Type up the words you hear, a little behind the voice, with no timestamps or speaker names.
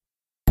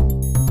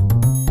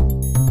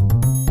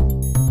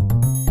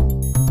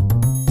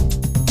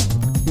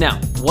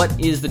What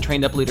is the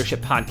Trained Up Leadership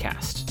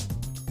Podcast?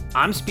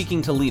 I'm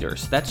speaking to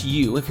leaders. That's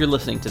you if you're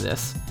listening to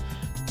this.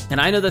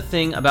 And I know the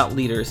thing about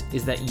leaders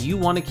is that you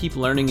want to keep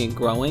learning and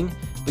growing,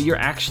 but you're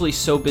actually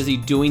so busy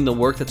doing the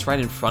work that's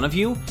right in front of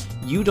you,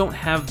 you don't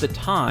have the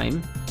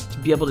time to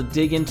be able to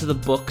dig into the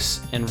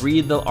books and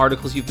read the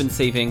articles you've been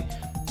saving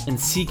and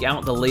seek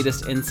out the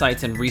latest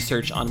insights and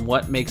research on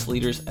what makes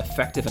leaders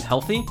effective and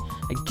healthy.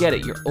 I get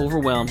it, you're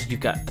overwhelmed, you've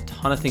got a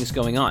ton of things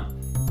going on.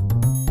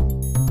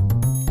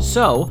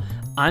 So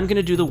I'm going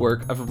to do the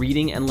work of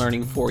reading and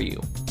learning for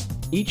you.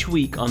 Each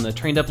week on the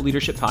Trained Up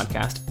Leadership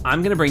Podcast,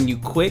 I'm going to bring you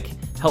quick,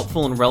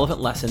 helpful, and relevant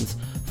lessons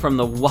from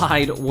the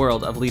wide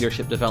world of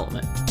leadership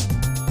development.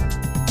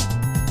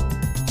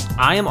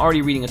 I am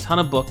already reading a ton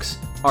of books,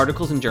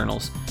 articles, and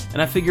journals,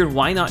 and I figured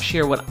why not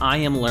share what I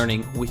am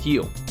learning with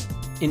you.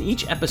 In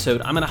each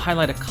episode, I'm going to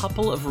highlight a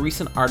couple of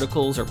recent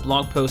articles or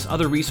blog posts,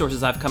 other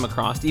resources I've come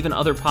across, even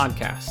other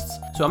podcasts.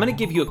 So I'm going to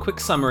give you a quick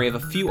summary of a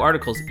few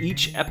articles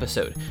each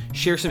episode,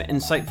 share some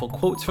insightful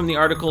quotes from the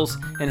articles,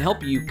 and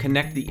help you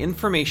connect the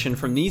information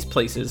from these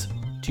places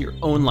to your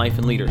own life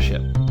and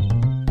leadership.